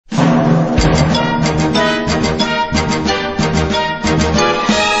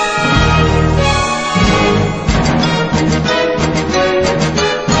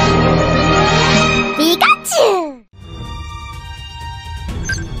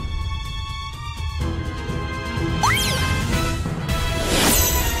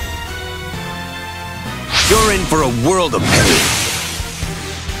You're in for a world of pain.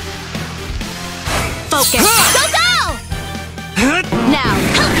 Focus. Go, go! Now.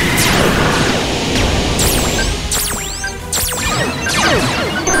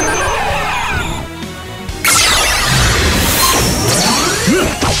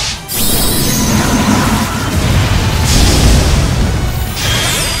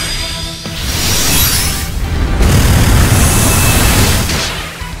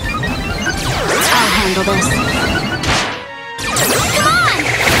 I'll handle this. Come on!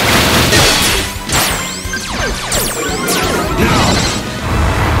 Now!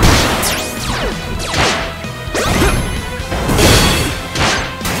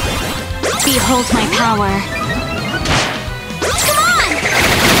 Behold my power. Come on!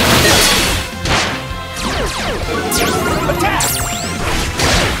 Attack!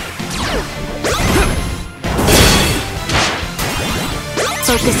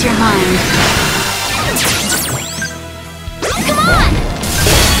 Focus your mind. Come on!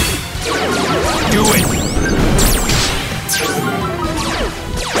 Do it!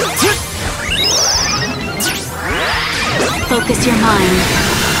 Focus your mind.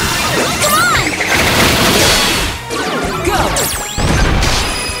 Come on! Go!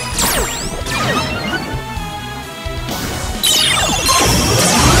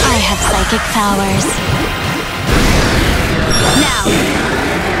 I have psychic powers. Now!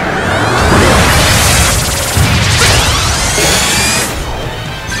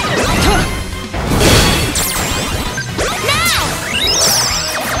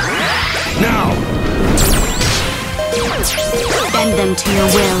 Now! Bend them to your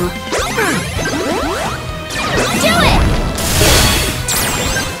will. Do it!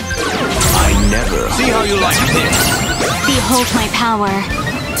 I never... See how you like this. Behold my power.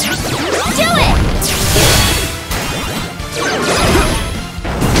 Do it!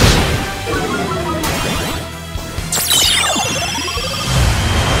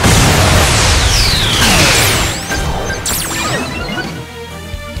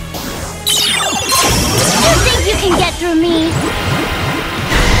 You think you can get through me?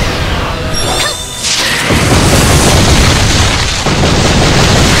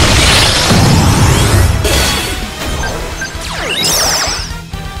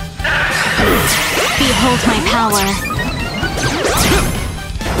 Behold my power.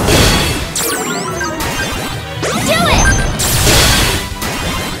 Do it!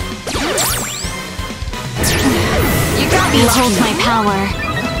 You got me. Behold my power.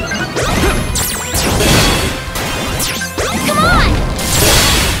 Come on!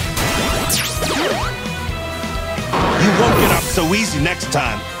 You won't get up so easy next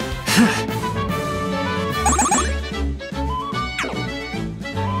time.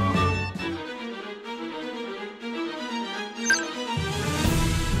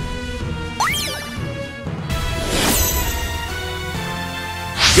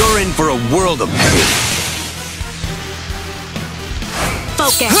 You're in for a world of pain.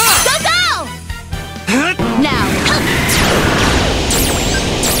 Focus. Go, go! Now.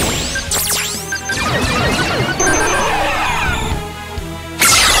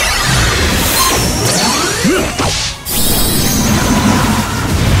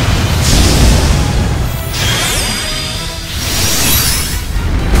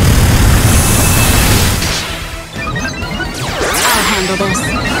 I'll handle this.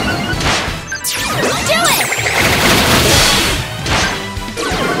 Do it!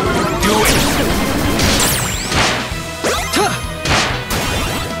 Do it!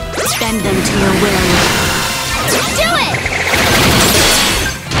 Bend them to your will. Do it!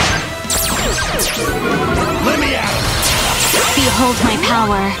 Let me out! Behold my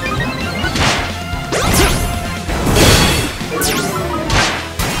power.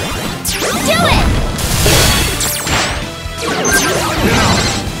 Do it! Now!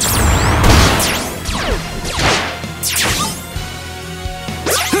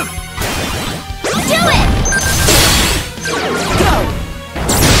 Do it! Go!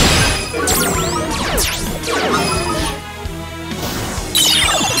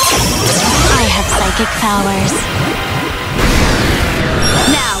 I have psychic powers.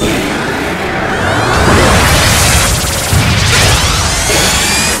 Now!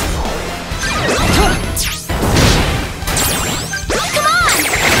 Come on!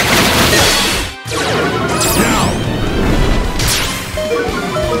 Now!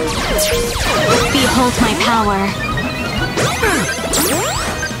 Behold my power.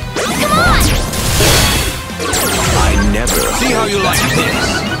 Come on! I never... See how you like this.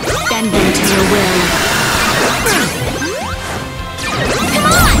 Bend them to your will. Come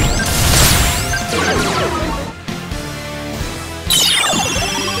on!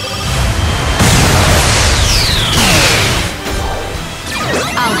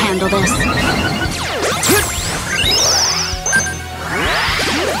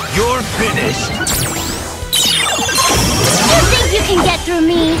 You're finished. You think you can get through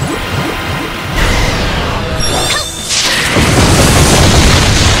me?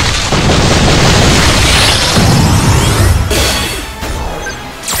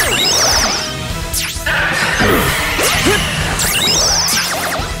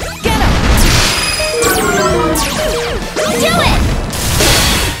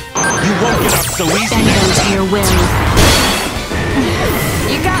 So easy. Bend to your will.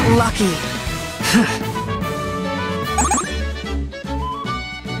 You got lucky.